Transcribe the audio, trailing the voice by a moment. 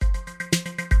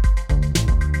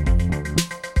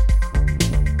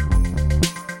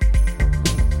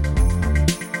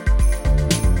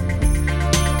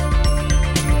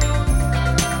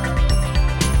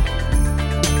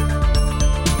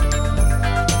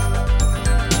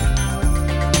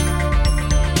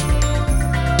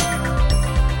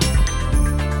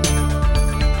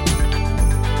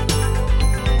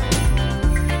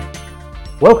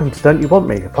Welcome to Don't You Want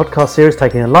Me, a podcast series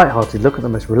taking a light-hearted look at the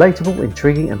most relatable,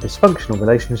 intriguing and dysfunctional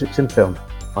relationships in film.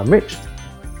 I'm Rich.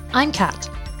 I'm Kat.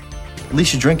 At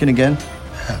least you're drinking again.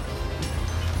 Yeah.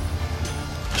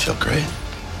 I feel great.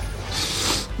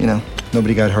 You know,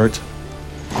 nobody got hurt.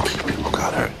 People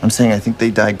got hurt. I'm saying I think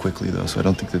they died quickly, though, so I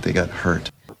don't think that they got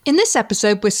hurt. In this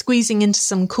episode, we're squeezing into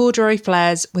some corduroy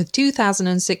flares with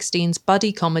 2016's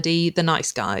buddy comedy The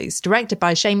Nice Guys, directed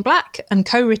by Shane Black and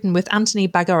co-written with Anthony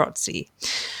Bagarozzi.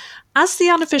 As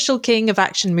the unofficial king of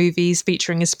action movies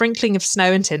featuring a sprinkling of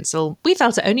snow and tinsel, we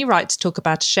felt it only right to talk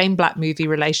about a Shane Black movie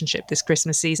relationship this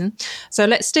Christmas season. So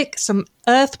let's stick some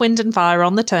Earth, Wind and Fire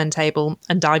on the turntable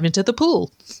and dive into the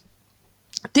pool.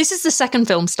 This is the second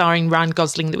film starring Ryan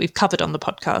Gosling that we've covered on the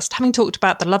podcast, having talked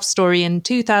about the love story in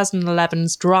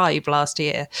 2011's Drive last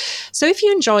year. So if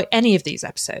you enjoy any of these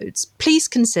episodes, please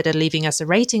consider leaving us a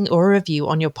rating or a review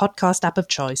on your podcast app of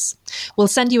choice. We'll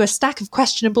send you a stack of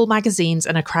questionable magazines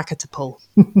and a cracker to pull.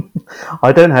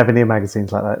 I don't have any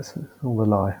magazines like that, it's all a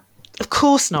lie. Of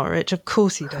course not, Rich, of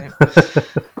course you don't.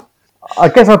 I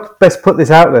guess I'd best put this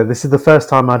out there. This is the first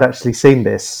time I'd actually seen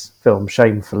this film,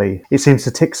 shamefully. It seems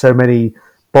to tick so many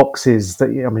boxes that,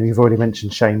 I mean, you've already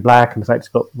mentioned Shane Black and the fact it's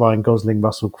got Ryan Gosling,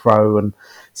 Russell Crowe and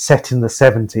set in the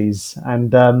 70s.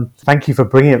 And thank you for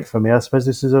bringing it for me. I suppose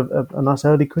this is a nice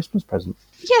early Christmas present.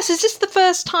 Yes, is this the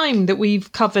first time that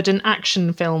we've covered an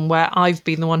action film where I've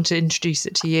been the one to introduce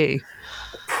it to you?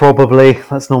 Probably.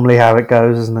 That's normally how it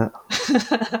goes, isn't it?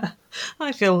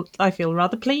 I feel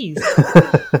rather pleased.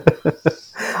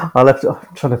 I'm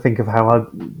trying to think of how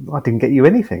I didn't get you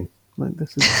anything. Like,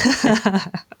 this is...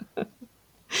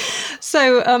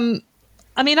 So,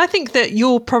 I mean, I think that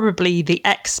you're probably the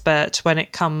expert when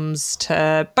it comes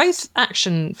to both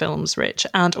action films, Rich,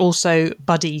 and also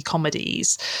buddy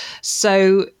comedies.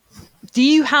 So do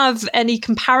you have any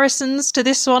comparisons to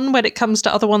this one when it comes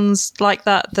to other ones like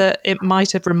that it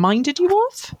might have reminded you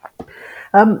of?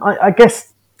 I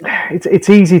guess it's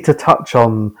easy to touch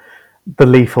on the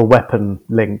Lethal Weapon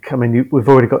link. I mean, we've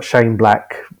already got Shane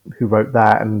Black, who wrote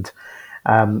that, and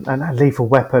Lethal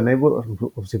Weapon, it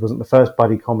obviously wasn't the first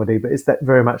buddy comedy, but it's that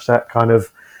very much that kind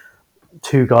of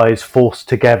two guys forced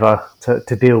together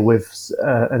to deal with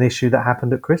an issue that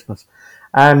happened at Christmas.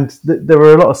 And there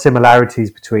were a lot of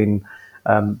similarities between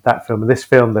that film and this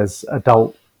film. There's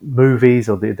adult movies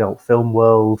or the adult film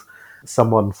world,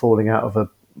 someone falling out of a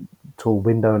tall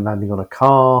window and landing on a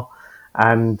car,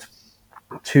 and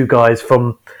two guys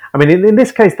from... I mean, in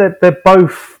this case, they're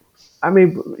both... I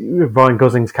mean, Ryan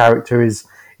Gosling's character is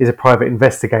a private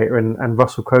investigator, and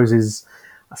Russell Crowe's is,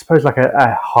 I suppose, like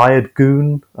a hired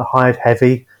goon, a hired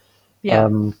heavy,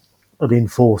 an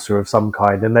enforcer of some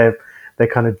kind, and they're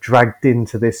kind of dragged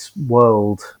into this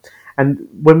world. And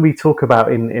when we talk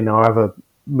about in our other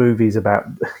movies about,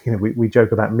 you know, we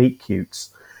joke about meet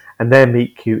cutes, and their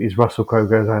meet cute is Russell Crowe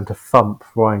goes around to thump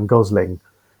Ryan Gosling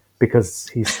because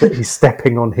he's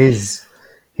stepping on his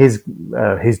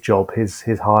job, his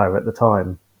hire at the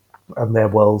time, and their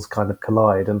worlds kind of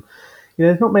collide. And you know,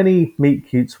 there's not many meet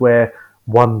cutes where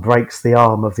one breaks the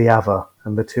arm of the other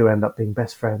and the two end up being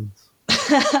best friends.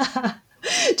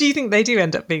 Do you think they do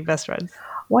end up being best friends?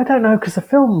 Well, I don't know, because the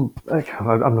film,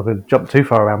 I'm not going to jump too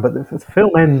far around, but the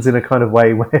film ends in a kind of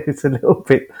way where it's a little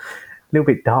bit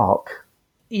dark.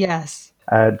 Yes.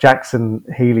 Jackson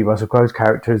Healy, Russell Crowe's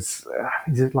character, is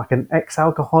like an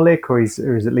ex-alcoholic, or he's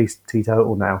at least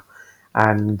teetotal now,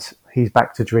 and he's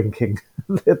back to drinking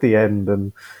at the end.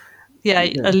 And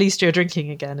at least you're drinking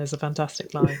again is a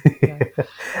fantastic line.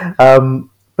 Yeah.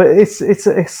 But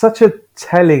it's such a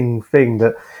telling thing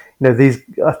that, you know, these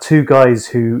are two guys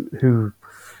who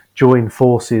join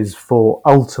forces for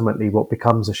ultimately what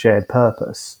becomes a shared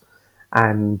purpose,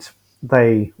 and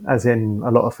they, as in a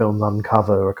lot of films,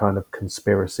 uncover a kind of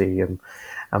conspiracy and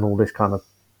all this kind of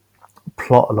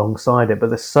plot alongside it. But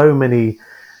there's so many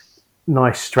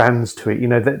nice strands to it. You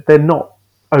know, they're not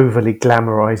overly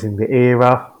glamorizing the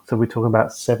era. So we're talking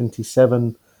about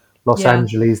 77 Los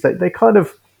Angeles. They kind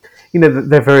of, you know,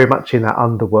 they're very much in that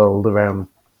underworld around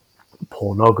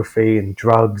pornography and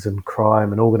drugs and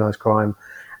crime and organized crime.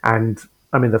 And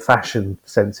I mean, the fashion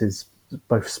sense is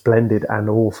both splendid and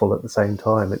awful at the same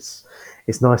time. It's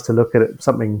nice to look at it,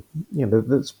 something, you know,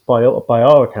 that's by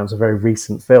our accounts a very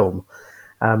recent film,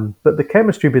 but the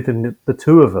chemistry between the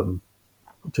two of them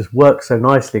just works so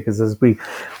nicely, because as we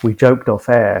joked off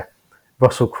air,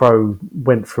 Russell Crowe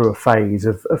went through a phase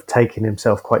of taking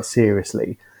himself quite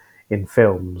seriously in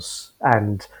films,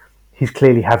 and he's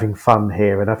clearly having fun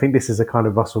here. And I think this is a kind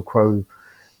of Russell Crowe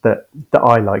that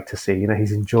I like to see. You know,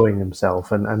 he's enjoying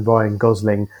himself, and Ryan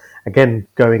Gosling, again,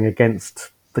 going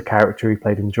against the character he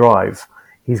played in Drive,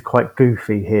 he's quite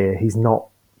goofy here. He's not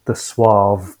the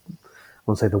suave, I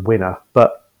won't say the winner,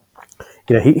 but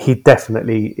he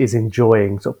definitely is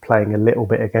enjoying sort of playing a little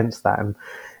bit against that, and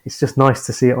it's just nice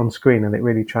to see it on screen, and it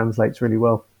really translates really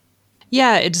well.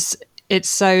 Yeah, it's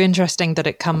so interesting that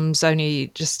it comes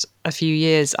only just a few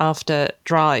years after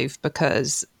Drive,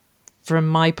 because from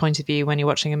my point of view, when you're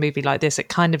watching a movie like this, it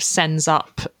kind of sends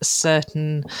up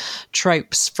certain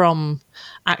tropes from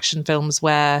action films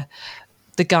where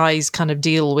the guys kind of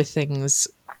deal with things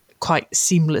quite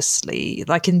seamlessly.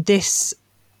 Like in this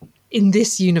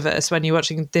universe, when you're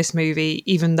watching this movie,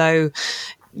 even though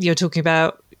you're talking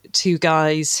about two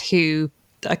guys who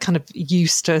are kind of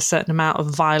used to a certain amount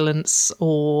of violence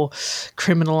or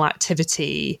criminal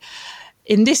activity,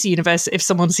 in this universe, if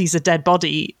someone sees a dead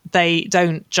body, they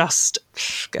don't just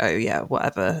go, yeah,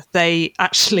 whatever. They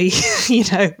actually,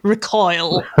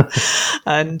 recoil.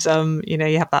 And,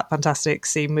 you have that fantastic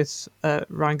scene with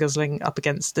Ryan Gosling up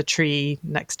against the tree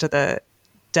next to the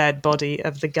dead body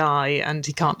of the guy, and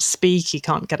he can't speak, he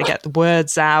can't get the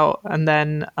words out. And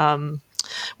then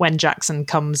when Jackson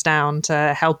comes down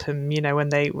to help him, when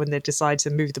they decide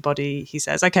to move the body, he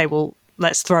says, okay, well,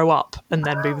 let's throw up and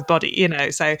then move the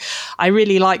body, So I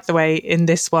really like the way in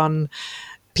this one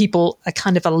people are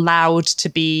kind of allowed to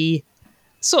be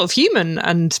sort of human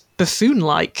and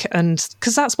buffoon-like, and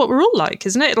because that's what we're all like,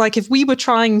 isn't it? Like if we were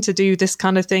trying to do this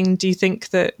kind of thing, do you think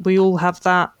that we all have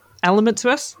that element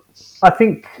to us? I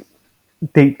think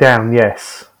deep down,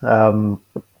 yes.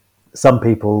 Some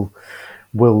people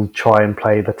will try and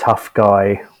play the tough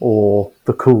guy or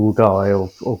the cool guy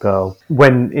or girl,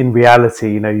 when in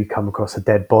reality, you come across a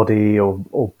dead body or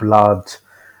blood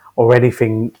or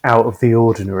anything out of the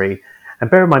ordinary. And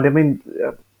bear in mind,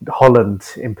 Holland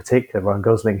in particular, Ryan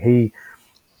Gosling,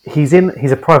 he's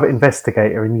a private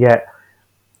investigator, and yet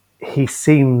he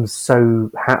seems so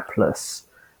hapless.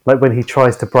 Like when he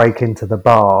tries to break into the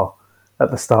bar at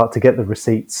the start to get the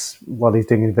receipts while he's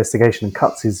doing an investigation and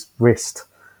cuts his wrist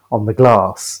on the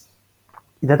glass.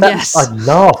 Yes. I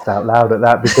laughed out loud at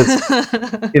that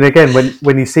because, again,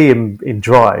 when you see him in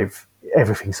Drive,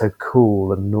 everything's so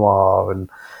cool and noir and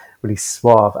really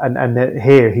suave, and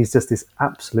here he's just this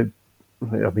absolute.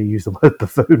 I mean, use the word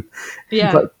buffoon.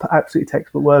 Yeah, but absolutely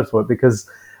textbook word for it, because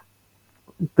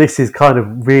this is kind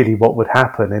of really what would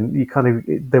happen, and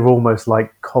they're almost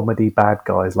like comedy bad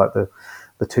guys, like the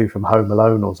two from Home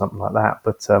Alone or something like that.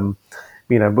 But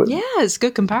yeah, it's a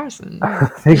good comparison. I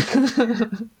think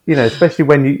especially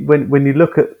when you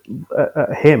look at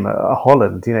him, at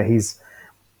Holland,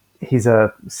 he's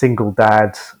a single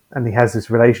dad, and he has this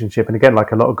relationship, and again,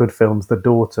 like a lot of good films, the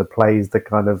daughter plays the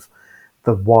kind of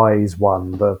the wise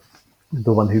one, the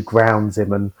one who grounds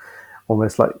him and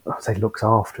almost like, I'd say looks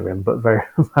after him, but very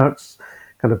much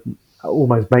kind of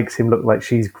almost makes him look like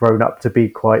she's grown up to be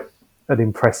quite an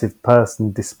impressive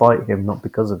person despite him, not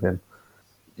because of him.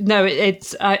 No,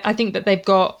 I think that they've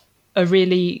got a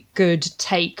really good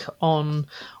take on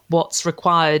what's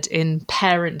required in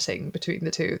parenting between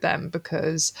the two of them,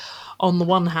 because on the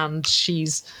one hand,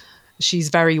 she's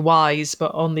very wise,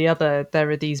 but on the other, there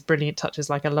are these brilliant touches.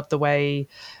 Like I love the way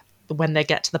when they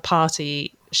get to the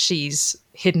party, she's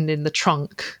hidden in the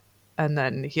trunk, and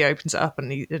then he opens it up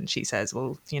and she says,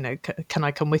 well, can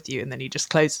I come with you? And then he just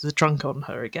closes the trunk on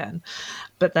her again.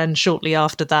 But then shortly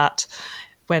after that,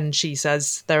 when she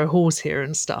says there are whores here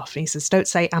and stuff, and he says, don't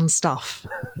say and stuff,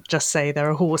 just say there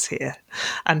are whores here.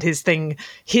 And his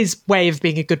way of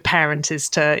being a good parent is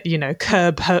to,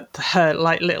 curb her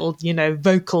like little,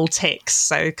 vocal tics.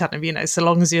 So kind of, so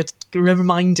long as you're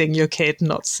reminding your kid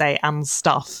not to say and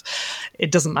stuff,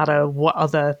 it doesn't matter what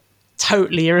other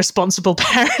totally irresponsible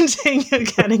parenting you're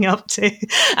getting up to.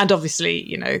 And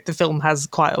obviously, the film has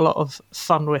quite a lot of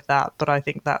fun with that, but I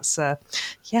think that's a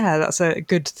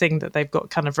good thing that they've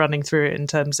got kind of running through it in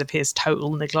terms of his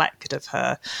total neglect of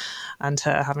her and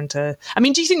her having to. I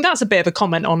mean, do you think that's a bit of a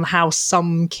comment on how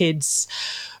some kids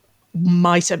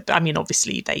might have,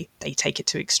 obviously they take it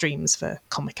to extremes for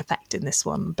comic effect in this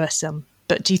one, but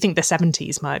do you think the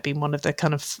 70s might have been one of the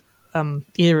kind of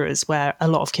eras where a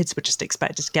lot of kids were just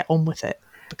expected to get on with it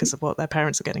because of what their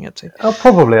parents are getting up to? Oh,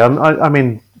 probably.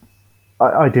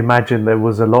 I'd imagine there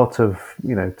was a lot of,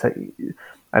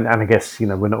 and I guess,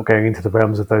 we're not going into the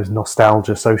realms of those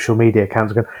nostalgia social media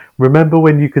accounts again. Remember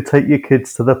when you could take your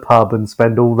kids to the pub and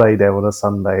spend all day there on a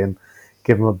Sunday and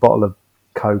give them a bottle of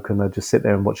Coke and they'll just sit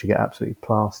there and watch you get absolutely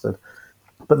plastered?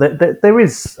 But there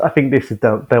is, I think this is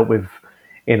dealt with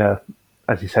in a,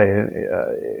 as you say,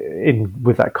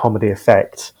 with that comedy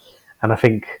effect. And I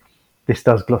think this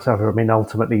does gloss over. I mean,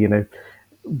 ultimately,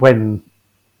 when,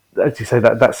 as you say,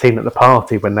 that scene at the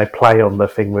party when they play on the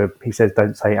thing where he says,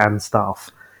 don't say and stuff.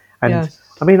 And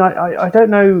I mean, I don't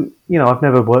know. I've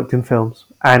never worked in films,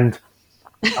 and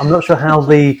I'm not sure how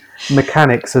the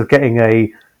mechanics of getting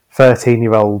a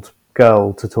 13-year-old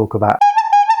girl to talk about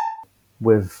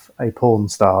with a porn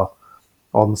star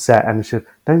on set, and she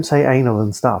don't say anal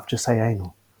and stuff, just say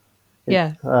anal.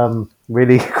 Yeah.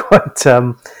 Really quite.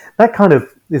 That kind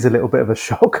of is a little bit of a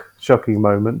shocking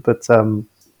moment, but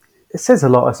it says a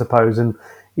lot, I suppose. And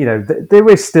there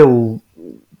is still,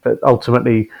 but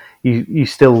ultimately, you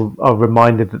still are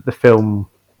reminded that the film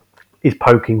is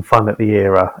poking fun at the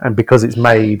era, and because it's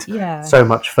made so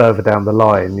much further down the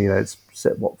line, it's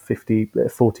set,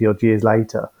 40 odd years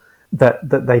later, that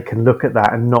they can look at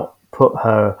that and not put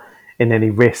her in any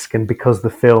risk, and because the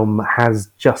film has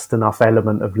just enough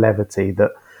element of levity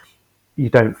that you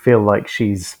don't feel like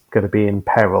she's going to be in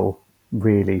peril,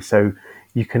 really, so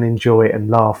you can enjoy it and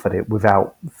laugh at it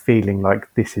without feeling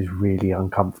like this is really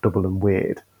uncomfortable and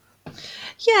weird.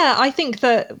 Yeah, I think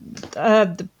that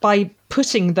by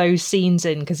putting those scenes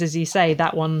in, because as you say,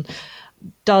 that one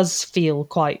does feel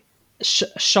quite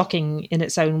shocking in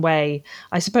its own way.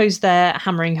 I suppose they're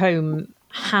hammering home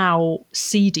how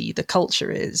seedy the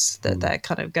culture is that they're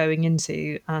kind of going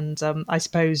into. And I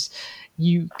suppose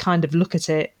you kind of look at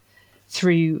it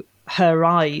through her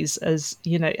eyes, as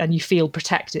and you feel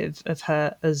protective of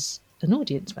her as an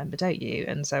audience member, don't you?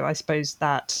 And so I suppose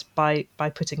that by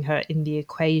putting her in the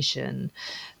equation,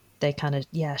 they kind of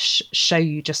show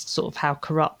you just sort of how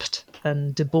corrupt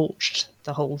and debauched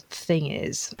the whole thing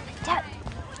is. Dad,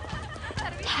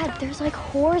 there's like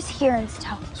whores here and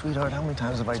stuff. Sweetheart, how many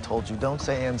times have I told you don't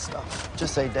say and stuff?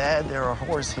 Just say, Dad, there are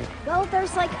whores here. Well,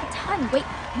 there's like a ton. Wait,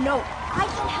 no, I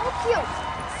can help you.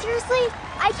 Seriously,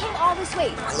 I came all this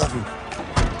way. I love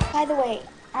you. By the way,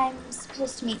 I'm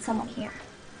supposed to meet someone here.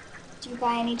 Do you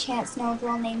by any chance know a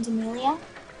girl named Amelia?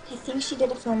 I think she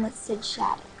did a film with Sid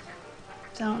Shattuck.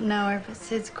 Don't know her, but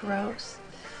Sid's gross.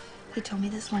 He told me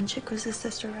this one chick was his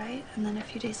sister, right? And then a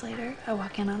few days later, I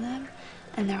walk in on them,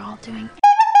 and they're all doing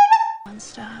and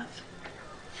stuff.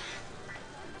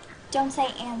 Don't say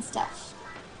and stuff.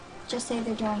 Just say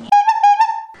they're doing it.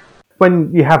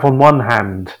 When you have on one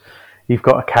hand, you've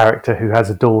got a character who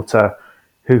has a daughter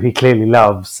who he clearly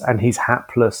loves, and he's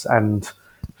hapless and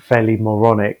fairly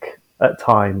moronic at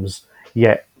times,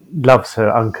 yet loves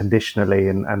her unconditionally,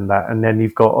 and that. And then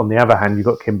you've got, on the other hand, you've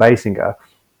got Kim Basinger,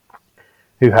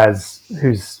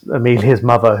 who's Amelia's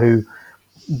mother, who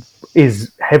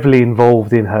is heavily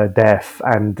involved in her death,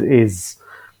 and is,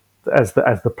 as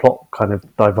the plot kind of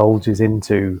divulges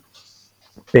into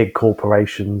big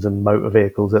corporations and motor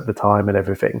vehicles at the time and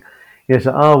everything,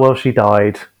 so, oh well, she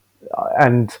died,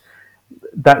 and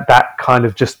that kind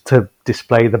of just to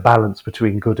display the balance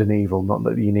between good and evil, not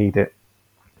that you need it.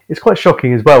 It's quite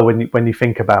shocking as well when you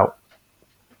think about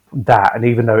that, and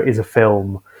even though it is a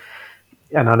film,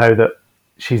 and I know that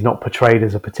she's not portrayed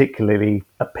as a particularly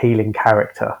appealing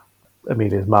character,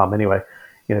 Amelia's mum anyway,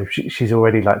 she's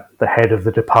already like the head of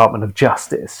the Department of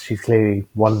Justice. She's clearly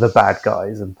one of the bad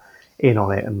guys and in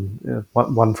on it, and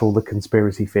one for all the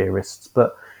conspiracy theorists,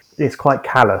 but it's quite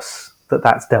callous that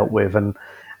that's dealt with and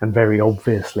very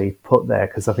obviously put there,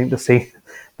 because I think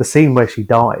the scene where she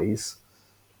dies,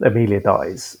 Amelia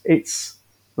dies, it's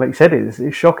like you said,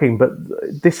 it's shocking, but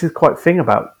this is quite a thing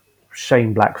about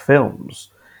Shane Black films.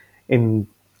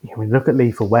 Look at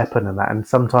Lethal Weapon and that, and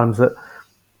sometimes that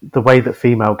the way that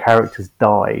female characters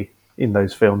die in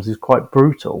those films is quite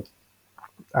brutal,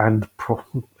 and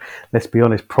let's be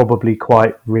honest, probably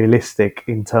quite realistic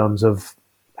in terms of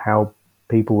how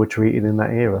people were treated in that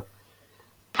era.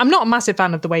 I'm not a massive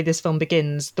fan of the way this film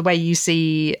begins. The way you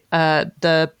see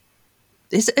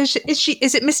is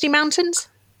it Misty Mountains?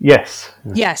 Yes.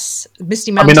 Yes,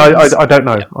 Misty Mountains. I mean, I don't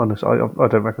know. Honestly, I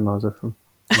don't recognise it.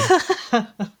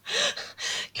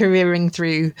 Careering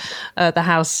through the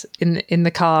house in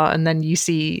the car, and then you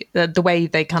see the way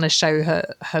they kind of show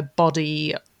her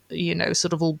body,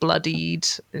 sort of all bloodied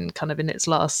and kind of in its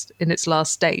last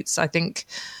states. I think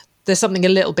there's something a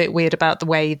little bit weird about the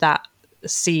way that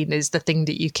scene is the thing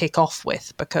that you kick off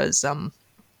with, because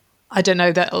I don't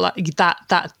know, that like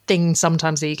that thing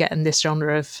sometimes that you get in this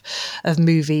genre of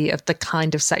movie, of the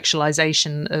kind of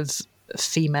sexualization of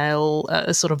female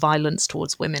sort of violence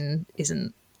towards women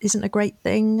isn't a great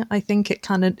thing. I think it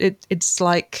kind of it's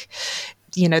like,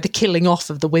 the killing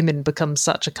off of the women becomes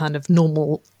such a kind of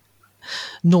normal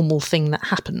thing that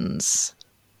happens.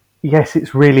 Yes,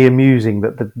 it's really amusing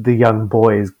that the young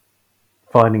boy is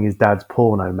finding his dad's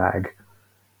porno mag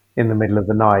in the middle of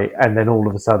the night, and then all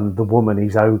of a sudden the woman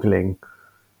he's ogling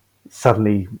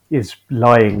suddenly is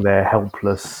lying there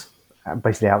helpless,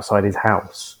 basically outside his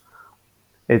house.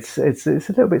 It's a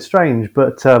little bit strange,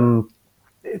 but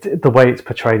the way it's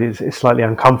portrayed is slightly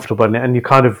uncomfortable, and you're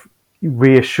kind of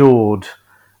reassured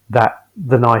that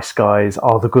the nice guys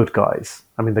are the good guys.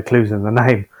 I mean, the clue's in the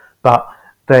name, but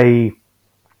they,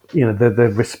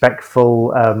 the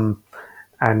respectful,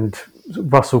 and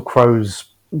Russell Crowe's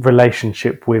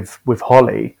relationship with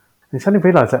Holly. And you suddenly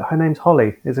realise that her name's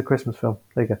Holly. Is a Christmas film.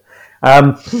 There you go.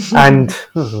 And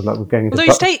like we're going into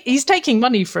although he's taking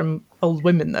money from old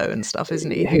women though and stuff,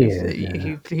 isn't he?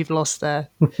 Who've lost their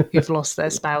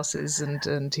spouses,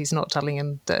 and he's not telling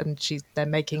them that, and they're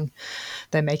making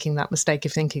that mistake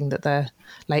of thinking that their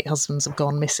late husbands have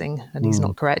gone missing, and he's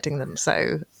not correcting them.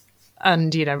 So,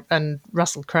 and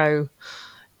Russell Crowe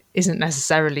isn't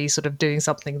necessarily sort of doing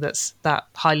something that's that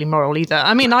highly moral either.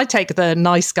 I mean, I take the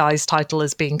nice guys title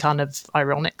as being kind of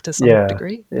ironic to some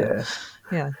degree.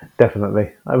 Yeah,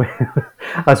 definitely. I mean,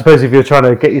 I suppose if you're trying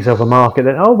to get yourself a market,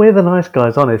 then we're the nice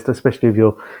guys, honest, especially if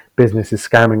your business is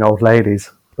scamming old ladies.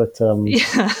 But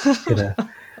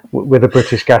we're the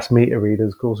British gas meter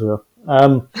readers, of course we are.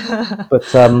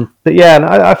 But yeah, and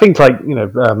I think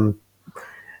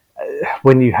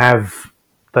when you have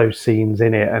those scenes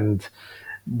in it, and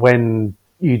when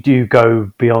you do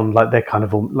go beyond, like, they're kind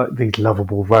of like these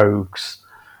lovable rogues,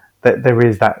 that there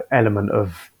is that element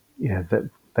of, that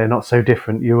they're not so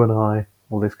different, you and I,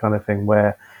 all this kind of thing,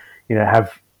 where,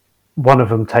 have one of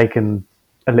them taken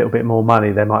a little bit more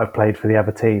money, they might have played for the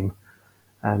other team.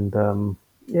 And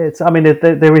there is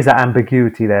that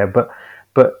ambiguity there, but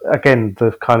again,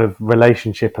 the kind of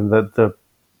relationship and the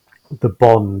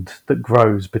bond that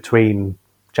grows between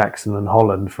Jackson and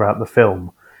Holland throughout the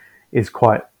film is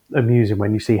quite amusing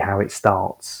when you see how it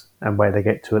starts and where they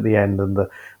get to at the end, and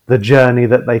the journey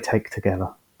that they take together.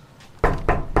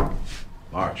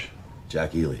 March,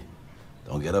 Jack Ely.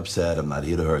 Don't get upset. I'm not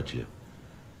here to hurt you.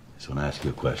 Just want to ask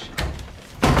you a question.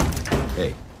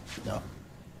 Hey, no.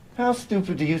 How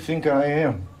stupid do you think I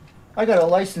am? I got a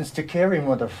license to carry,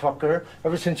 motherfucker.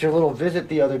 Ever since your little visit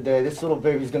the other day, this little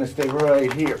baby's gonna stay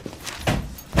right here.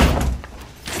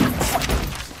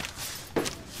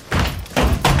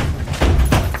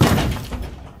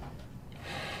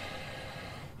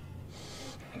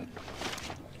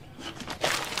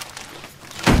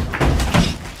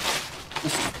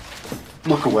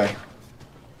 Look away.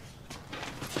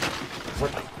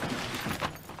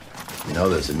 You know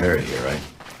there's a mirror here, right?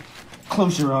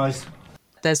 Close your eyes.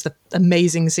 There's the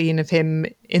amazing scene of him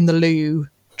in the loo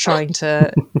trying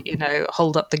to,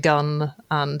 hold up the gun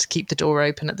and keep the door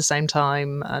open at the same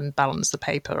time and balance the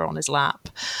paper on his lap.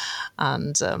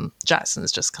 And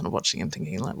Jackson's just kind of watching him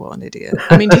thinking, like, what an idiot.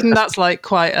 I mean, do you think that's like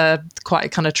quite a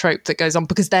kind of trope that goes on?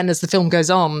 Because then as the film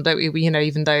goes on, don't we,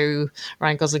 even though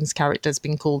Ryan Gosling's character has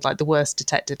been called like the worst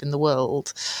detective in the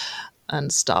world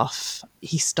and stuff,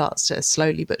 he starts to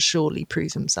slowly but surely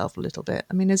prove himself a little bit.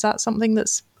 I mean, is that something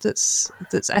that's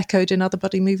echoed in other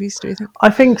buddy movies, do you think? I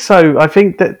think so. I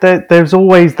think that there's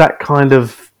always that kind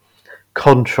of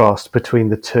contrast between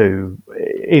the two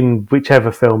in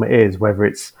whichever film it is, whether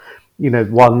it's,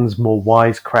 one's more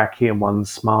wisecracky and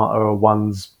one's smarter, or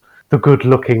one's the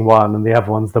good-looking one and the other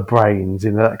one's the brains,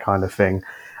 that kind of thing.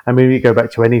 I mean, you go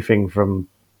back to anything from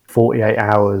 48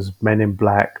 Hours, Men in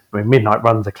Black. I mean, Midnight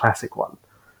Run's a classic one.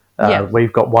 Where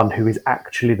you've got one who is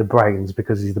actually the brains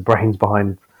because he's the brains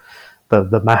behind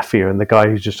the mafia and the guy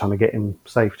who's just trying to get him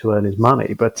safe to earn his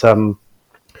money. But, I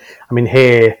mean,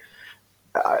 here,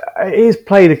 it is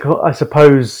played, I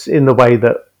suppose, in the way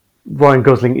that Ryan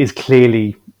Gosling is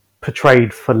clearly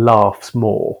portrayed for laughs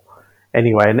more.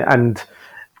 Anyway, and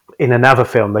in another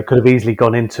film, they could have easily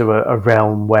gone into a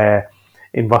realm where,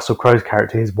 in Russell Crowe's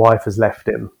character, his wife has left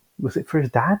him. Was it for his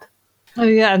dad? Oh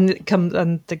yeah, and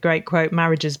the great quote,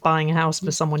 "Marriage is buying a house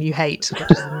for someone you hate,"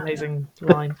 which is an amazing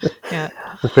line. Yeah,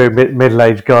 a very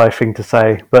middle-aged guy thing to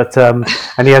say. But and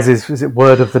he has his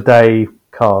word of the day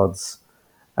cards,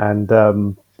 and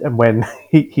when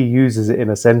he uses it in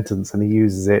a sentence, and he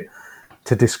uses it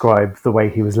to describe the way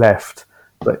he was left.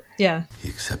 But yeah, he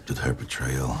accepted her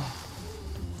betrayal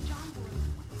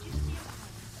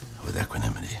with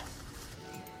equanimity.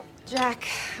 Jack,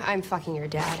 I'm fucking your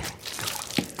dad.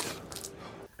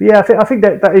 But yeah, I think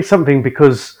that is something,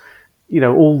 because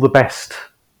all the best,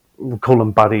 we'll call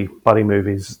them buddy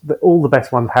movies, all the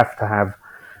best ones have to have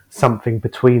something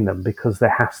between them, because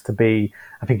there has to be.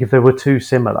 I think if they were too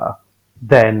similar,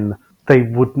 then they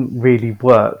wouldn't really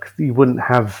work. You wouldn't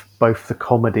have both the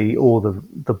comedy or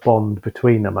the bond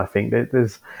between them. I think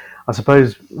there's, I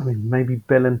suppose, maybe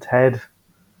Bill and Ted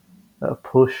at a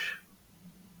push.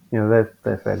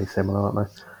 They're fairly similar, aren't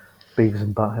they? Beavis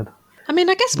and Butthead. I mean,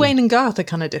 I guess Wayne and Garth are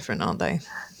kind of different, aren't they?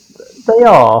 They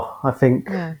are, I think.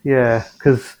 Yeah,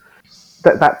 because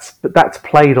that's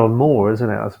played on more, isn't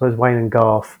it? I suppose Wayne and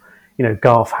Garth,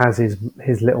 Garth has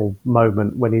his little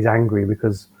moment when he's angry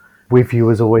because with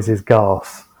you as always is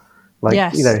Garth. Like,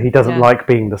 yes, he doesn't like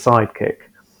being the sidekick.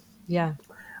 Yeah.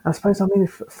 I suppose,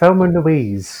 Thelma and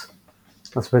Louise,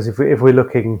 I suppose if we're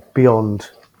looking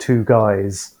beyond two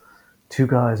guys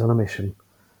on a mission,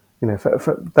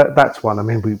 that's one. I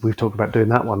mean, we've talked about doing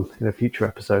that one in a future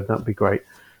episode. That'd be great.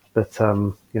 But,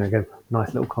 again,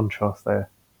 nice little contrast there.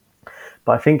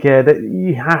 But I think, that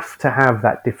you have to have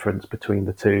that difference between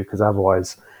the two, because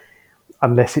otherwise,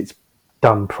 unless it's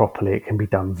done properly, it can be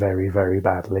done very, very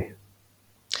badly.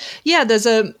 Yeah, there's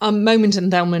a moment in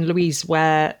Thelma and Louise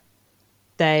where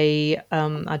they,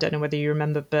 I don't know whether you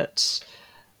remember, but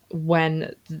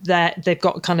when they've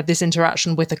got kind of this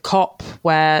interaction with a cop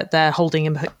where they're holding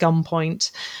him at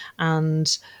gunpoint,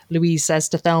 and Louise says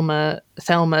to Thelma,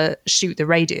 shoot the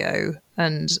radio,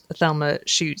 and Thelma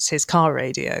shoots his car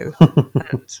radio.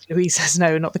 And Louise says,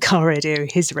 no, not the car radio,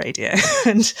 his radio.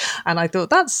 and I thought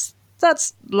that's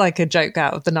like a joke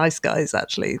out of The Nice Guys,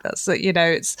 actually. That's,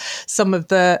 it's some of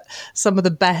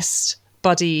the best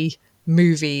buddy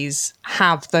movies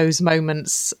have those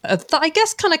moments that I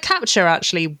guess kind of capture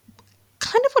actually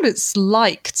kind of what it's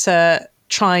like to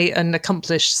try and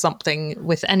accomplish something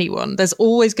with anyone. There's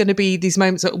always going to be these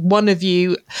moments that one of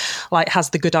you like has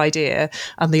the good idea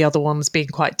and the other one's being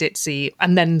quite ditzy,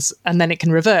 and then it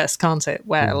can reverse, can't it,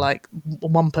 where like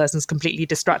one person's completely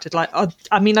distracted. Like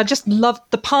I just loved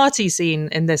the party scene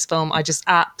in this film. I just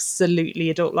absolutely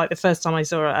adore. Like the first time I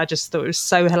saw it, I just thought it was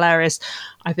so hilarious.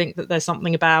 I think that there's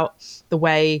something about the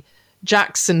way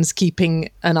Jackson's keeping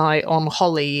an eye on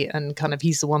Holly, and kind of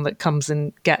he's the one that comes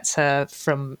and gets her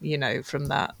from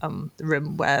that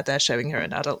room where they're showing her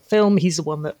an adult film. He's the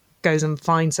one that goes and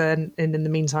finds her, and in the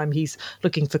meantime he's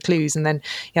looking for clues. And then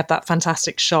you have that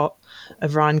fantastic shot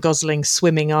of Ryan Gosling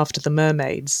swimming after the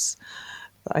mermaids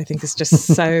that I think is just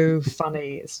so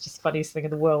funny. It's just the funniest thing in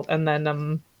the world. And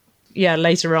then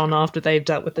later on, after they've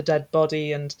dealt with the dead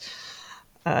body, and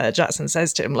Jackson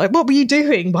says to him, like, what were you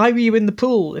doing? Why were you in the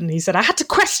pool? And he said, I had to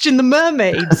question the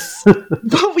mermaids.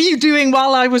 What were you doing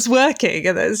while I was working?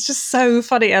 And it's just so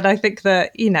funny. And I think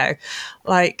that,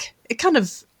 like it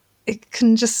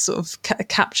can just sort of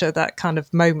capture that kind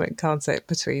of moment, can't it,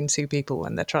 between two people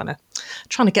when they're trying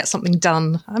to get something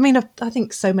done. I mean, I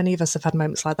think so many of us have had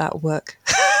moments like that at work.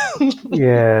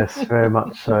 Yes, very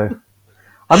much so.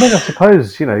 I mean, I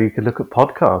suppose, you could look at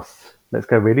podcasts. Let's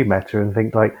go really meta and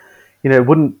think like, it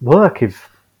wouldn't work if,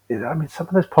 some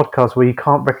of those podcasts where you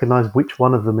can't recognise which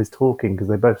one of them is talking because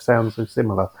they both sound so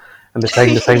similar and they're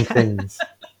saying the same things.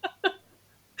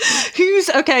 Who's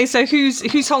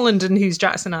Holland and who's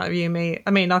Jackson out of you and me? I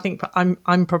mean, I think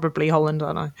I'm probably Holland,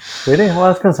 aren't I? Really? Well, I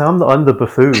was going to say I'm the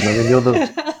buffoon. I mean, you're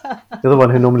the one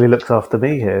who normally looks after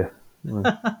me here.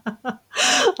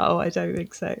 Oh, I don't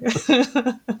think so.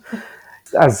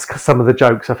 As some of the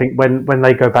jokes, I think when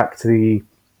they go back to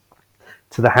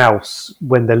the house,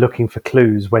 when they're looking for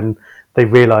clues, when they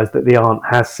realise that the aunt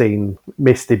has seen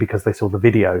Misty because they saw the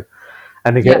video,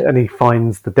 and he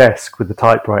finds the desk with the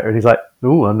typewriter, and he's like,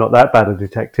 "Oh, I'm not that bad a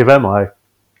detective, am I?"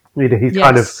 He's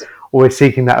kind of always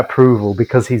seeking that approval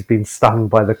because he's been stung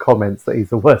by the comments that he's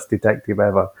the worst detective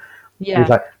ever. Yeah. He's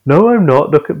like, "No, I'm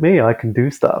not. Look at me. I can do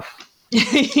stuff."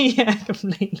 Yeah,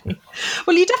 completely.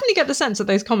 Well, you definitely get the sense that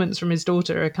those comments from his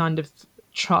daughter are kind of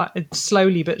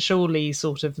slowly but surely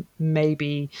sort of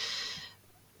maybe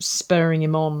spurring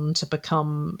him on to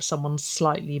become someone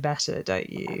slightly better, don't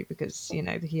you? Because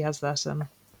he has that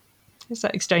there's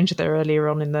that exchange there earlier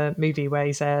on in the movie where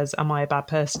he says, am I a bad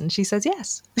person? She says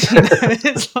yes.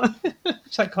 It's like,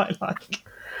 which I quite like.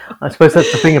 I suppose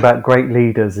that's the thing about great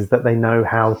leaders, is that they know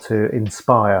how to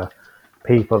inspire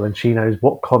people, and she knows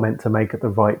what comment to make at the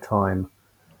right time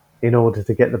in order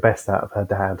to get the best out of her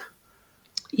dad.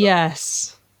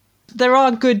 Yes. There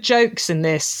are good jokes in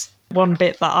this. One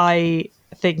bit that I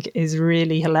think is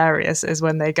really hilarious is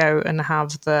when they go and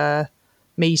have the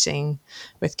meeting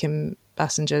with Kim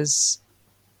Basinger's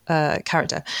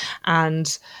character,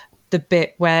 and the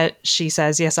bit where she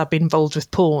says, yes, I've been involved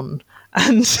with porn,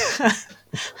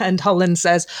 and Holland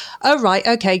says, oh, right,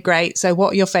 okay, great. So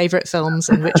what are your favourite films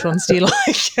and which ones do you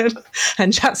like?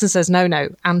 And Jackson says, no,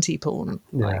 anti-porn.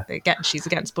 Yeah. Like, she's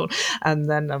against porn. And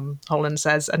then Holland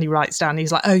says, and he writes down,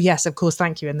 he's like, oh, yes, of course,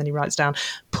 thank you. And then he writes down,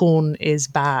 porn is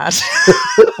bad.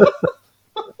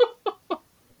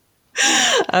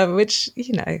 Which,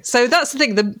 so that's the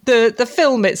thing. The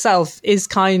film itself is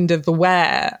kind of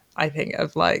aware, I think,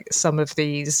 of like some of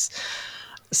these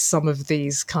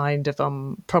kind of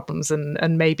problems,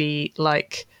 and maybe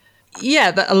like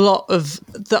yeah, that a lot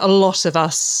of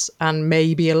us, and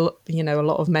maybe a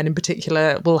lot of men in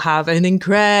particular, will have an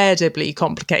incredibly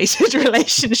complicated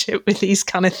relationship with these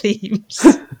kind of themes.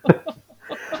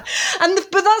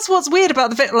 But that's what's weird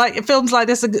about films like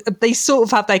this. They sort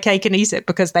of have their cake and eat it,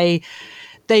 because they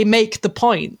make the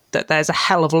point that there's a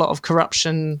hell of a lot of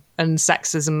corruption and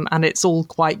sexism, and it's all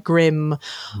quite grim,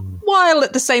 while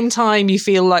at the same time you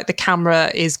feel like the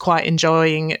camera is quite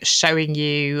enjoying showing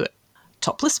you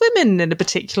topless women in a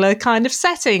particular kind of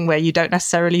setting where you don't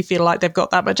necessarily feel like they've got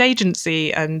that much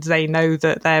agency, and they know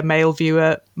that their male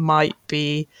viewer might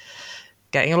be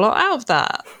getting a lot out of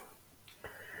that.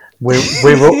 We're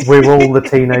all the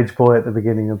teenage boy at the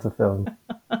beginning of the film.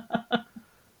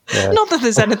 Yeah. Not that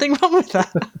there's anything wrong with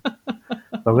that.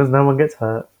 As long as no one gets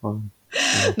hurt.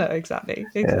 Yeah. No, exactly.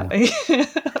 Yeah.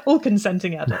 All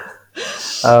consenting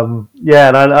adults. Yeah,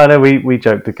 and I know we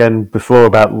joked again before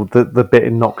about the bit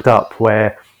in Knocked Up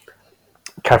where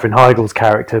Katherine Heigl's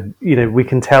character, we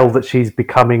can tell that she's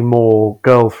becoming more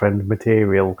girlfriend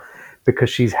material because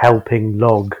she's helping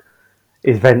log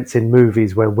events in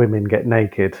movies where women get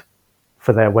naked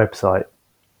for their website.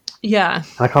 Yeah.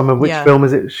 I can't remember which film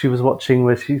is it she was watching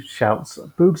where she shouts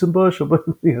boobs and bush or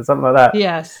something like that.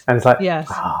 Yes. And it's like,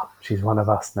 yes. She's one of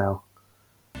us now.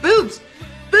 Boobs!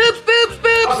 Boobs, boobs,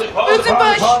 boobs! Boobs and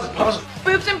bush!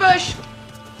 Boobs and bush!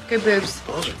 Good boobs.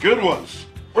 Those are good ones.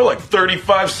 We're like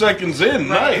 35 seconds in. Right,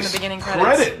 nice. in the beginning credits.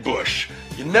 Credit bush.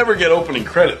 You never get opening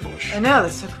credit bush. I know,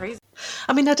 that's so crazy.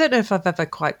 I mean, I don't know if I've ever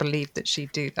quite believed that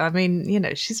she'd do that. I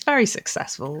mean, she's very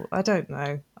successful. I don't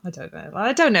know. I don't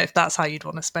know if that's how you'd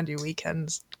want to spend your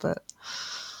weekends, but...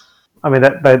 I mean,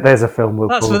 there's a film we'll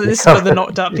that's probably this cover. for the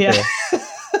Knocked Up, yeah.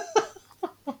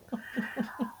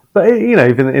 But,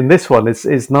 even in this one,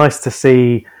 it's nice to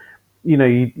see,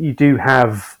 you do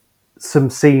have some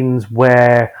scenes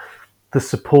where the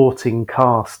supporting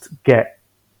cast get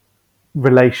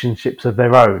relationships of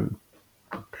their own.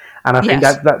 And I think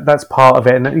that's part of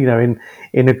it. And,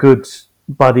 in a good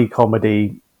buddy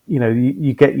comedy,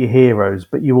 you get your heroes,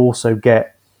 but you also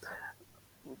get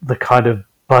the kind of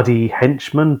buddy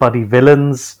henchmen, buddy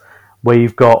villains, where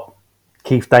you've got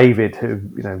Keith David, who,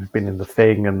 has been in The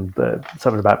Thing and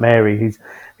Something About Mary.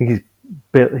 He's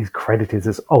credited as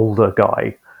this older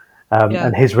guy.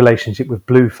 And his relationship with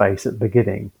Blueface at the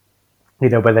beginning,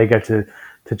 where they go to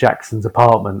Jackson's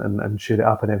apartment and shoot it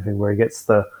up and everything, where he gets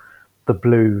the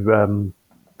blue,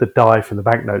 the dye from the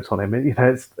banknotes on him.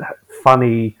 It's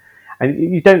funny,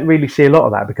 and you don't really see a lot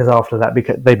of that because after that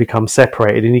they become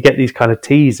separated, and you get these kind of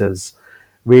teasers,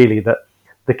 really, that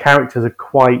the characters are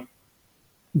quite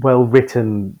well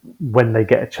written when they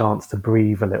get a chance to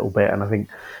breathe a little bit. And I think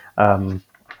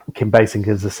Kim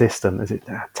Basinger's assistant, is it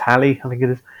Tally? I think it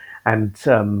is,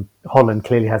 and Holland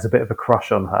clearly has a bit of a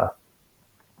crush on her,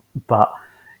 but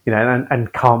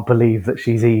and can't believe that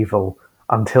she's evil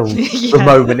until the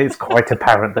moment it's quite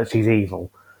apparent that she's evil.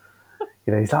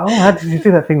 He's like, how did you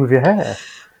do that thing with your hair?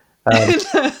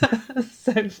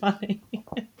 So funny.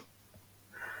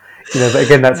 But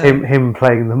again, that's him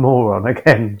playing the moron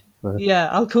again. Yeah,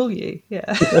 I'll call you.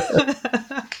 Yeah.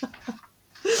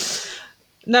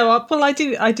 No, well, I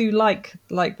do like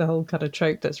the whole kind of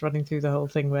trope that's running through the whole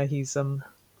thing, where he's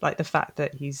like the fact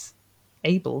that he's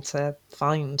able to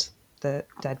find the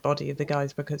dead body of the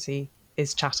guys because he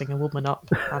is chatting a woman up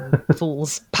and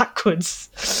falls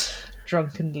backwards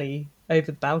drunkenly over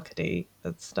the balcony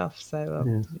and stuff.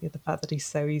 So the fact that he's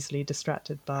so easily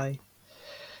distracted by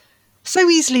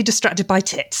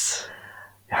tits.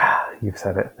 You've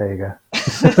said it. There you go.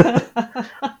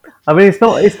 I mean,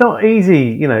 it's not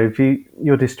easy, if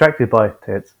you're distracted by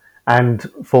tits and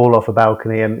fall off a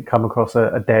balcony and come across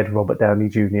a dead Robert Downey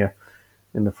Jr.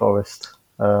 in the forest.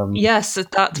 Yes,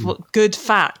 that's good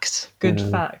fact. Good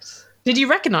fact. Did you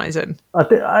recognise him? I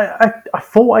did. I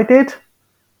thought I did.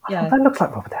 Yeah. That looks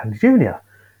like Robert Downey Jr.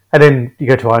 And then you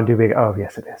go to IMDb and go, oh,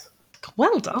 yes, it is.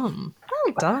 Well done.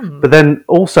 Well done. But then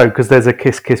also, because there's a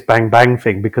kiss, kiss, bang, bang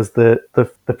thing, because the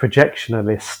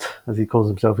projectionalist, as he calls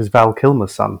himself, is Val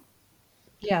Kilmer's son.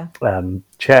 Yeah.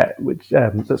 Chet,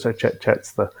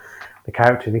 Chet's the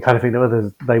character, and you kind of think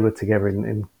that they were together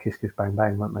in Kiss, Kiss, Bang,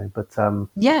 Bang, weren't they? But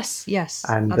yes.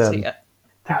 And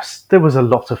there was a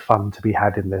lot of fun to be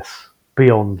had in this,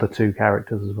 beyond the two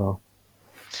characters as well.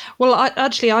 Well,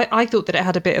 I thought that it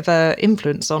had a bit of a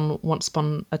influence on Once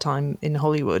Upon a Time in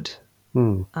Hollywood.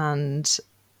 And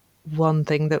one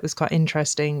thing that was quite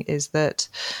interesting is that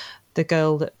the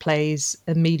girl that plays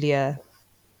Amelia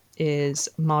is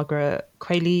Margaret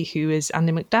Qualley, who is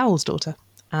Andy McDowell's daughter,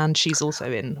 and she's also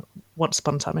in Once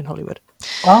Upon a Time in Hollywood.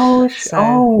 Oh,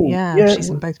 yeah, she's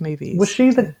in both movies. Was she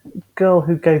the girl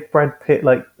who gave Brad Pitt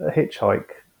a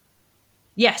hitchhike?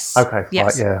 Yes. Okay,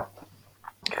 Yes. right, yeah.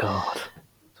 God.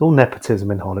 It's all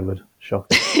nepotism in Hollywood.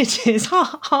 Shocking. It is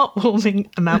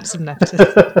heartwarming amounts of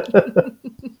nepotism.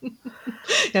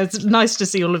 Yeah, it's nice to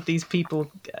see all of these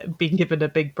people being given a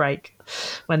big break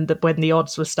when the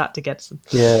odds were stacked against them.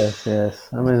 Yes.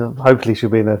 I mean, hopefully she'll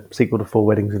be in a sequel to Four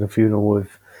Weddings and a Funeral with...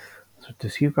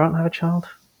 Does Hugh Grant have a child?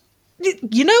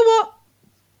 You know what?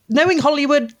 Knowing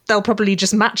Hollywood, they'll probably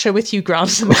just match her with Hugh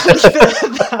Grant. And leave it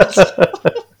at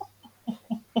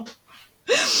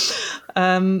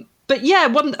that. But yeah,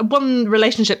 one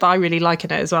relationship that I really like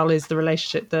in it as well is the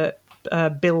relationship that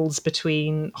builds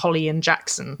between Holly and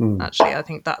Jackson. Actually, I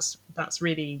think that's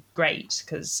really great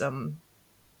because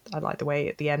I like the way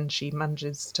at the end she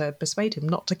manages to persuade him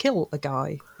not to kill a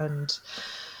guy, and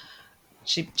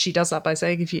she does that by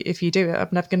saying, if you do it, I'm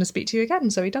never going to speak to you again.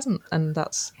 So he doesn't, and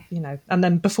that's, and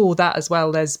then before that as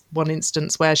well, there's one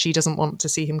instance where she doesn't want to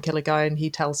see him kill a guy and he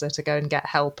tells her to go and get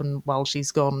help, and while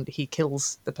she's gone he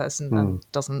kills the person and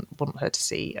doesn't want her to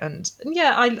see. And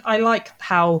yeah, I like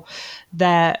how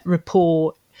their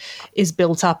rapport is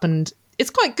built up, and it's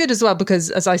quite good as well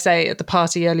because, as I say at the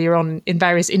party earlier on, in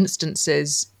various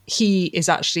instances he is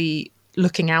actually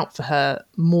looking out for her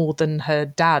more than her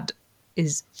dad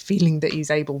is feeling that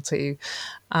he's able to.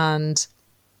 And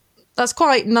that's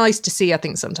quite nice to see, I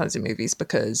think, sometimes in movies,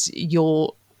 because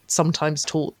you're sometimes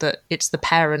taught that it's the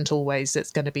parent always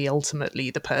that's going to be ultimately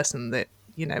the person that,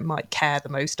 might care the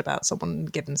most about someone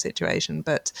given situation.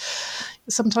 But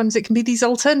sometimes it can be these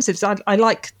alternatives. I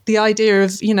like the idea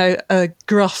of, a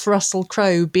gruff Russell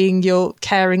Crowe being your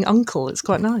caring uncle. It's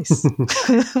quite nice.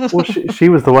 Well, she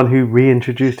was the one who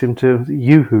reintroduced him to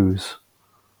Yoo-Hoos.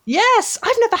 Yes,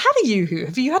 I've never had a Yoo-Hoo.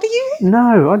 Have you had a Yoo-Hoo?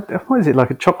 No, what is it,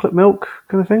 like a chocolate milk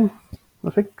kind of thing, I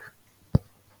think?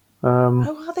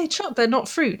 Oh, are they chocolate? They're not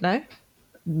fruit, no?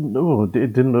 No,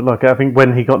 it didn't look like it. I think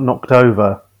when he got knocked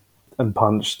over and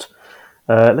punched,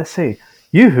 let's see.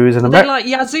 Yoo-Hoo is they like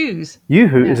Yazoos.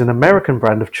 Yoo-Hoo is an American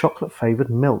brand of chocolate-flavoured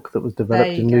milk that was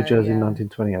developed in New Jersey in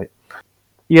 1928.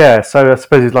 Yeah, so I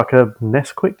suppose it's like a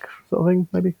Nesquik sort of thing,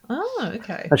 maybe. Oh,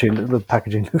 okay. Actually, the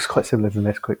packaging looks quite similar to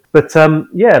Nesquik. But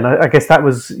yeah, and I guess that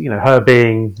was, her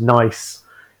being nice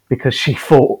because she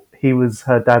thought he was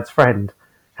her dad's friend,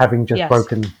 having just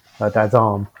broken her dad's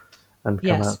arm and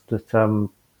come out. But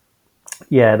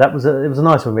yeah, it was a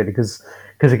nice one really because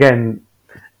again,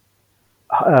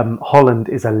 Holland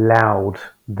is allowed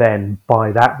then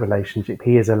by that relationship.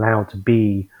 He is allowed to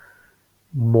be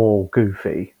more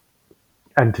goofy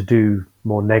and to do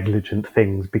more negligent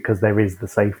things because there is the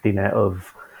safety net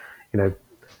of,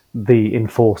 the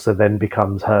enforcer then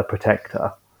becomes her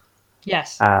protector.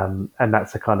 Yes. And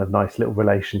that's a kind of nice little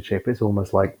relationship. It's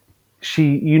almost like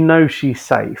she's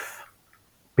safe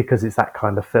because it's that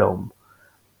kind of film,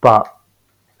 but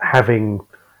having,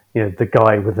 the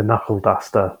guy with the knuckle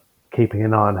duster keeping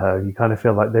an eye on her, you kind of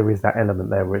feel like there is that element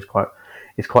there where it's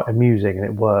quite amusing and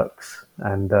it works.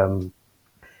 And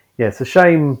yeah, it's a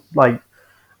shame. Like,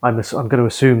 I'm going to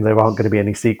assume there aren't going to be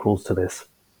any sequels to this,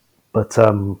 but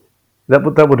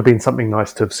that would have been something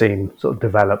nice to have seen sort of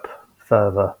develop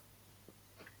further.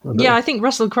 Yeah, I think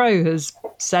Russell Crowe has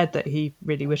said that he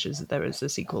really wishes that there was a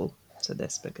sequel to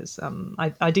this because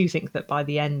I do think that by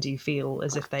the end you feel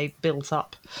as if they built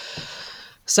up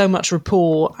so much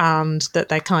rapport and that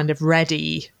they're kind of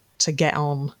ready to get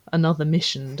on another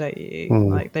mission, don't you?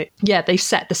 Like they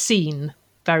set the scene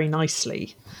very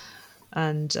nicely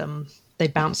and they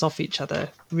bounce off each other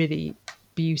really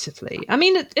beautifully. I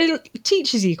mean, it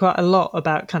teaches you quite a lot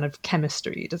about kind of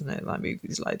chemistry, doesn't it? Like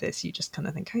movies like this, you just kind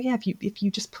of think, oh yeah, if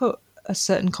you just put a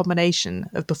certain combination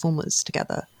of performers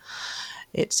together,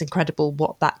 it's incredible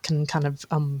what that can kind of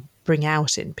bring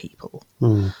out in people.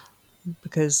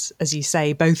 Because, as you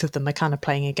say, both of them are kind of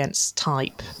playing against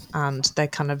type, and they're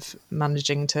kind of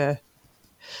managing to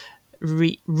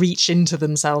reach into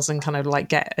themselves and kind of like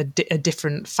get a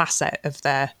different facet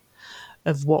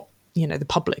of what the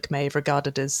public may have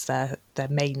regarded as their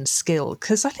main skill.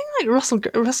 Because I think like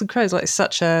Russell Crowe is like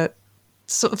such a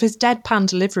sort of his deadpan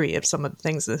delivery of some of the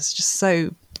things that's just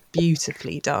so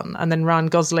beautifully done. And then Ryan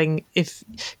Gosling,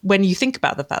 when you think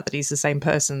about the fact that he's the same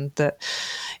person that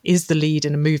is the lead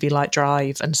in a movie like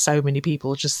Drive, and so many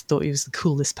people just thought he was the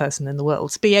coolest person in the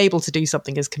world, to be able to do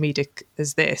something as comedic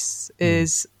as this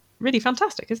is really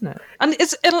fantastic, isn't it? And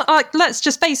it's like, let's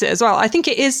just face it as well, I think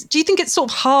it is. Do you think it's sort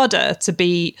of harder to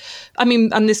be, I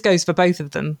mean, and this goes for both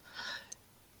of them,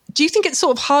 do you think it's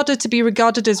sort of harder to be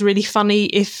regarded as really funny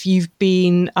if you've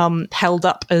been held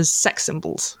up as sex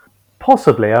symbols?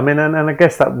 Possibly. I mean, and I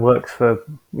guess that works for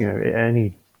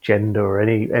any gender or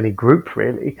any group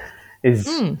really. Is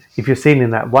if you're seen in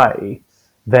that way,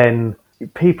 then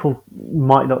people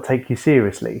might not take you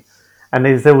seriously. And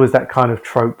there's always that kind of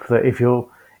trope that if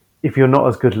you're not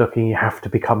as good looking, you have to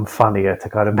become funnier to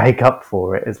kind of make up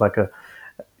for it. It's like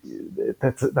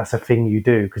that's a thing you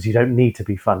do because you don't need to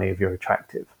be funny if you're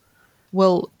attractive.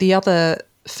 Well, the other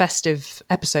festive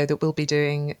episode that we'll be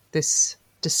doing this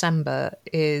December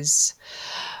is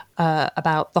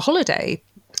about The Holiday,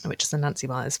 which is a Nancy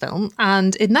Myers film.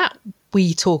 And in that,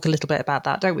 we talk a little bit about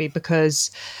that, don't we?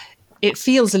 Because it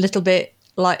feels a little bit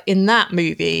like in that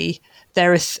movie,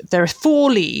 there are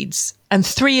 4 leads and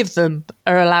 3 of them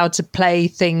are allowed to play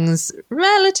things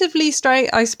relatively straight,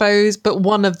 I suppose, but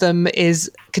one of them is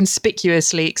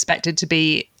conspicuously expected to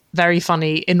be very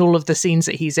funny in all of the scenes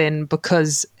that he's in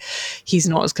because he's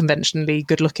not as conventionally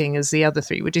good looking as the other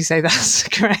 3. Would you say that's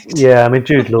correct? Yeah, I mean,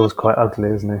 Jude Law's quite ugly,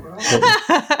 isn't he?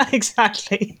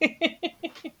 Exactly.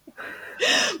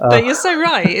 But you're so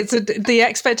right. The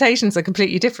expectations are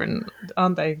completely different,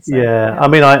 aren't they? So, yeah, I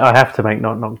mean, I have to make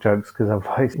knock jokes because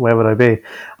otherwise, where would I be?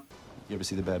 You ever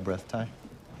see the bad breath time?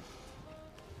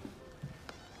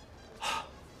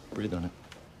 Breathe on it.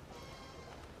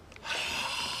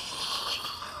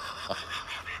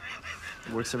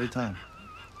 It works every time.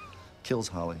 Kills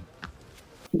Holly.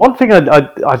 One thing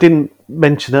I didn't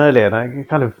mention earlier, and I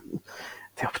kind of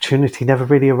the opportunity never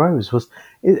really arose, was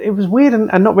it was weird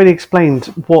and not really explained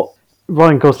what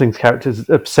Ryan Gosling's character's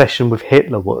obsession with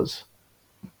Hitler was,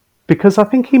 because I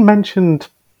think he mentioned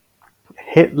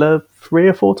Hitler 3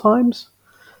 or 4 times.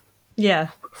 Yeah.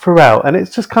 Throughout, and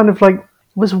it's just kind of like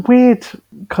was a weird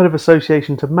kind of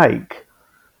association to make.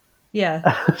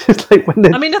 Yeah. Just like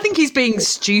when I mean, I think he's being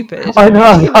stupid. I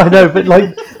know, but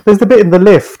like, there's the bit in the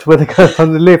lift where they go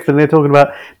on the lift and they're talking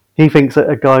about he thinks that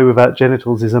a guy without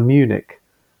genitals is a Munich.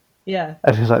 Yeah.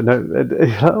 And he's like, no,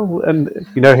 and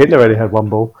Hitler only had 1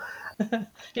 ball.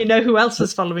 You know who else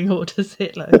was following orders?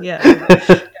 Hitler. Yeah.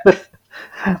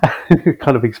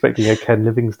 Kind of expecting a Ken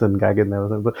Livingstone gag in there or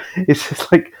something, but it's just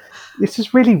like it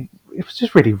was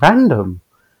just really random.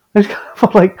 It's kind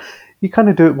of like you kind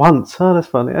of do it once, that's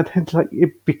funny, and then like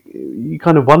you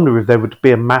kind of wonder if there would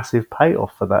be a massive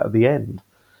payoff for that at the end,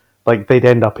 like they'd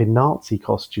end up in Nazi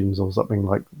costumes or something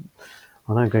like.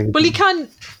 I don't know. Well,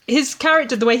 his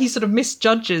character, the way he sort of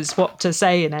misjudges what to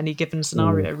say in any given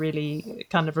scenario, really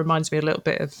kind of reminds me a little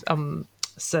bit of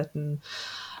certain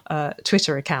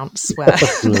Twitter accounts where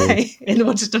they, in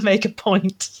order to make a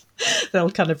point, they'll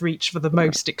kind of reach for the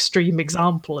most extreme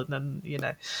example, and then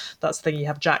that's the thing. You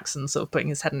have Jackson sort of putting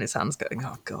his head in his hands, going,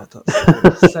 "Oh God,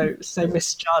 that's so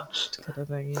misjudged," kind of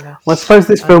thing. Well, I suppose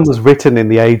this film was written in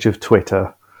the age of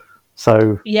Twitter,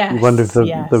 so you wonder if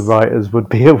the writers would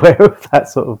be aware of that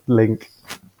sort of link.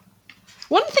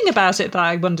 One thing about it that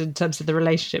I wondered in terms of the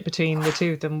relationship between the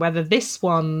two of them, whether this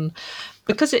one,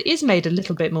 because it is made a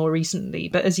little bit more recently,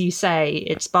 but as you say,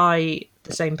 it's by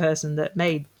the same person that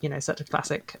made, such a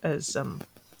classic as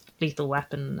Lethal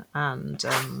Weapon and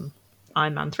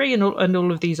Iron Man 3 and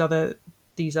all of these other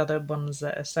ones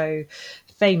that are so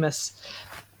famous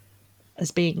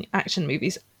as being action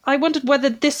movies. I wondered whether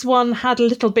this one had a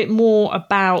little bit more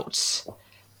about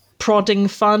prodding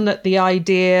fun at the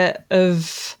idea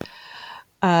of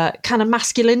kind of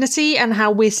masculinity and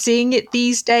how we're seeing it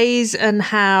these days, and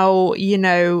how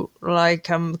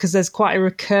because there's quite a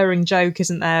recurring joke,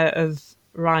 isn't there, of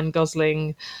Ryan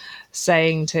Gosling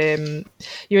saying to him,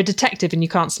 "You're a detective and you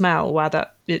can't smell. Wow,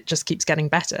 that it just keeps getting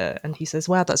better." And he says,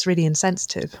 "Wow, that's really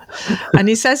insensitive." And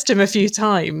he says to him a few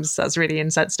times, "That's really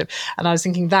insensitive." And I was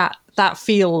thinking that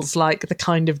feels like the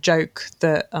kind of joke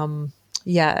that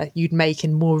you'd make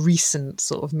in more recent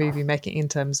sort of movie making, in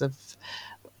terms of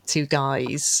 2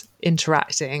 guys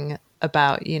interacting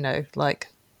about, like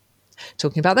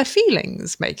talking about their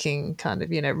feelings, making kind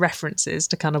of, references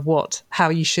to kind of how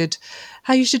you should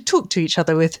talk to each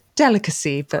other with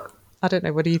delicacy. But I don't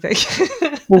know, what do you think?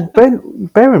 Well,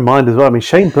 bear in mind as well, I mean,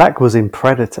 Shane Black was in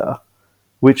Predator,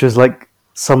 which was like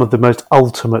some of the most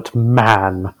ultimate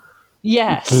man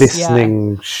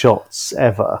glistening shots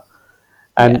ever.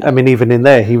 And I mean, even in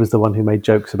there, he was the one who made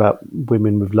jokes about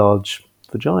women with large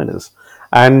vaginas.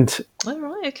 And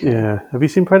have you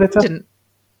seen Predator?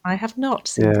 I have not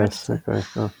seen Predator. Okay.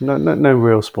 Oh, no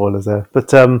real spoilers there. But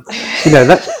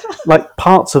that like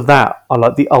parts of that are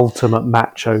like the ultimate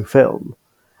macho film,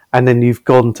 and then you've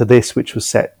gone to this, which was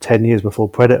set 10 years before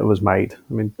Predator was made.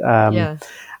 I mean,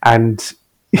 and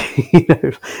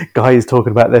guys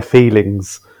talking about their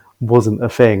feelings wasn't a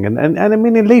thing. And I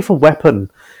mean, in Lethal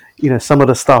Weapon, some of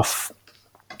the stuff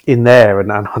in there,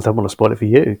 and I don't want to spoil it for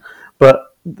you, but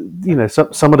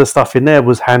some of the stuff in there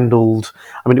was handled.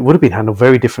 I mean, it would have been handled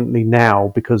very differently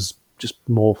now because just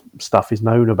more stuff is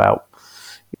known about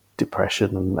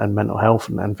depression and mental health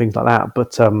and things like that.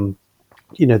 But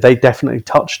they definitely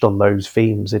touched on those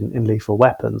themes in Lethal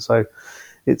Weapon. So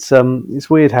it's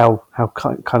weird how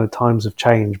kind of times have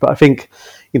changed. But I think,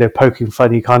 poking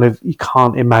fun, you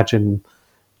can't imagine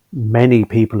many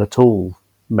people at all,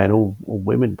 men or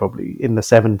women probably, in the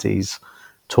 70s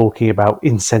talking about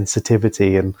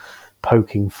insensitivity and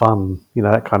poking fun,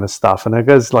 that kind of stuff. And I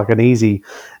guess like an easy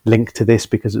link to this,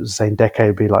 because it was the same decade,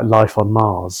 would be like Life on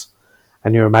Mars.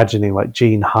 And you're imagining like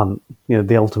Gene Hunt,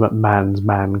 the ultimate man's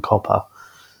man copper.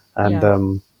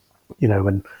 And,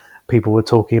 when people were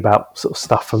talking about sort of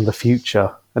stuff from the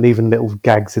future, and even little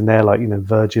gags in there like,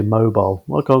 Virgin Mobile.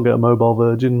 Well, I can't get a mobile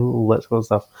Virgin, all that sort of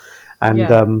stuff.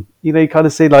 And, you kind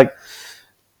of see like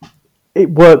it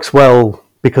works well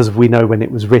because we know when it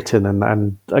was written.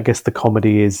 And I guess the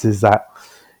comedy is that,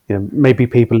 maybe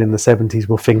people in the 70s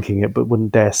were thinking it but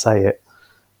wouldn't dare say it.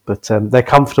 But they're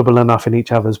comfortable enough in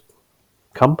each other's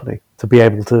company to be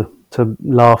able to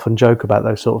laugh and joke about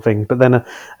those sort of things. But then a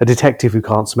detective who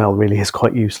can't smell really is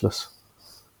quite useless.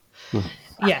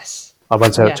 Yes. I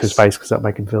won't say it to his face because that'll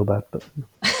make him feel bad. But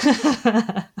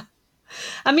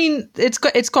I mean,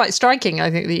 it's quite striking, I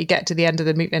think, that you get to the end of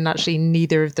the movie and actually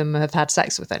neither of them have had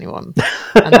sex with anyone.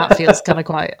 And that feels kind of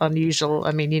quite unusual.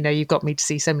 I mean, you've got me to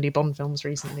see so many Bond films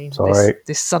recently. Sorry.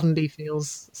 This suddenly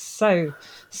feels so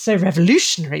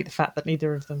revolutionary, the fact that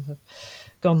neither of them have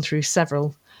gone through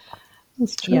several.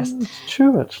 That's true. Yes. It's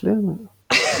true, actually, isn't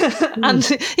it? And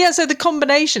so the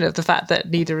combination of the fact that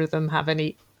neither of them have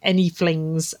any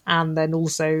flings, and then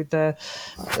also them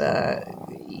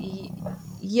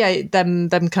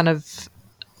kind of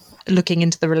looking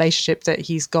into the relationship that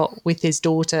he's got with his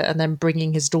daughter, and then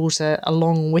bringing his daughter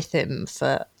along with him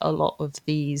for a lot of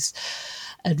these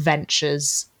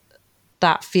adventures,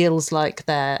 that feels like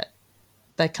they're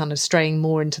kind of straying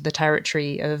more into the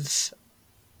territory of.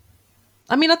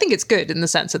 I mean, I think it's good in the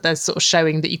sense that they're sort of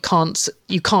showing that you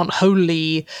can't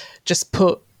wholly just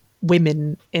put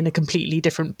women in a completely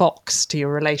different box to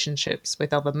your relationships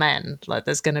with other men. Like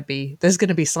there's going to be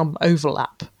some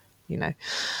overlap. You're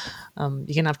going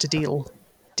to have to deal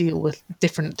with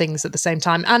different things at the same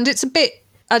time. And it's a bit,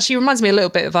 actually reminds me a little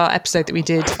bit of our episode that we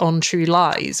did on True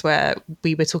Lies, where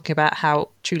we were talking about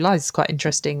how True Lies is quite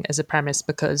interesting as a premise,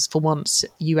 because for once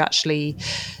you actually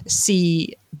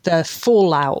see the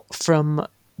fallout from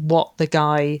what the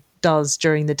guy does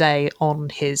during the day on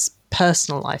his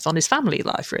personal life, on his family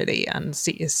life, really, and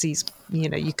sees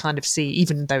you kind of see,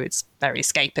 even though it's very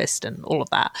escapist and all of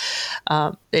that,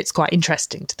 it's quite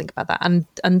interesting to think about that.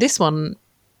 And this one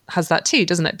has that too,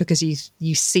 doesn't it? Because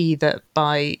you see that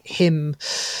by him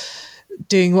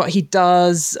doing what he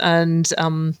does, and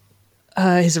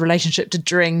his relationship to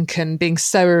drink, and being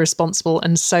so irresponsible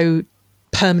and so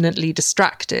permanently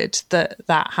distracted,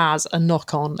 that has a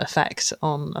knock-on effect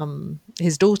on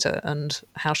his daughter and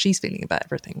how she's feeling about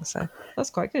everything. So that's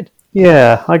quite good.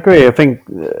 Yeah, I agree. I think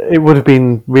it would have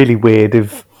been really weird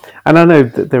if, and I know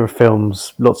that there are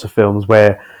lots of films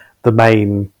where the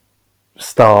main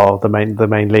star, the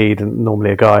main lead, and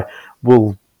normally a guy,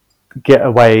 will get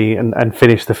away and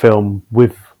finish the film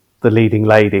with the leading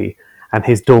lady, and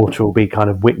his daughter will be kind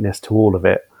of witness to all of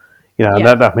it.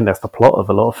 I mean, that's the plot of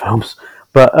a lot of films.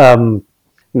 But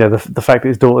the fact that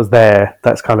his daughter's there,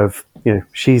 that's kind of,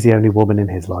 she's the only woman in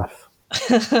his life.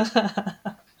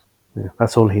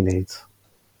 That's all he needs.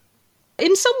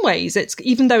 In some ways, it's,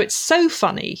 even though it's so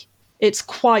funny, it's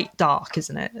quite dark,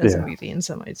 isn't it, as a movie in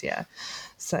some ways, yeah.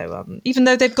 So even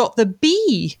though they've got the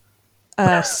bee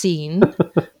scene,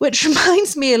 which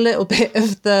reminds me a little bit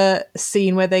of the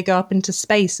scene where they go up into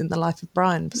space in The Life of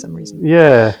Brian for some reason.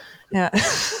 Yeah. Yeah.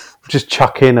 Just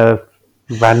chuck in a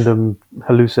random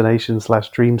hallucination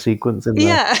 / dream sequence in there.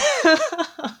 Yeah.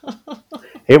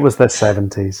 It was the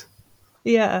 70s.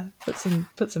 Yeah, put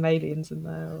some aliens in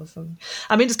there or something.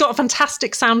 I mean, it's got a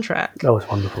fantastic soundtrack. Oh, it's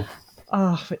wonderful.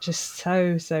 Oh, which is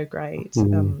so great.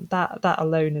 That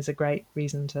alone is a great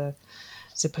reason to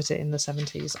put it in the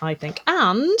 70s, I think.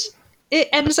 And it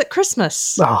ends at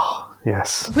Christmas. Oh,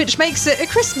 yes. Which makes it a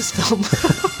Christmas film.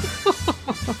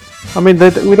 I mean,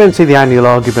 we don't see the annual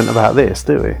argument about this,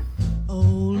 do we?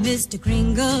 Old Mr.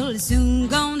 Kringle is soon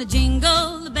gonna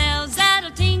jingle the bells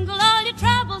that'll tingle all your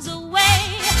troubles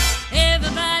away.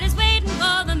 Everybody's waiting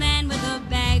for the man with the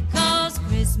bag, 'cause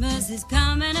Christmas is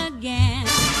coming again.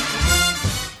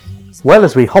 Well,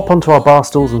 as we hop onto our bar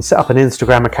stools and set up an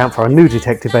Instagram account for our new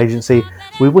detective agency,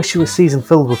 we wish you a season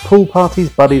filled with pool parties,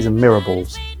 buddies and mirror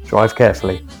balls. Drive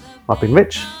carefully. I've been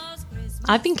Rich.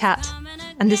 I've been Kat.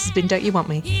 And this has been Don't You Want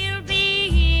Me? You'll be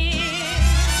here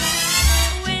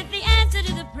with the answer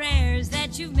to the prayers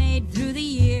that you've made through the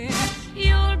year.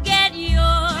 You'll get yours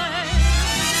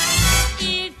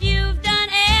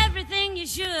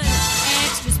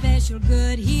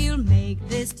make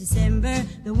this December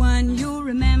the one you'll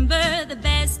remember the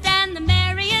best and the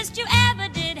merry.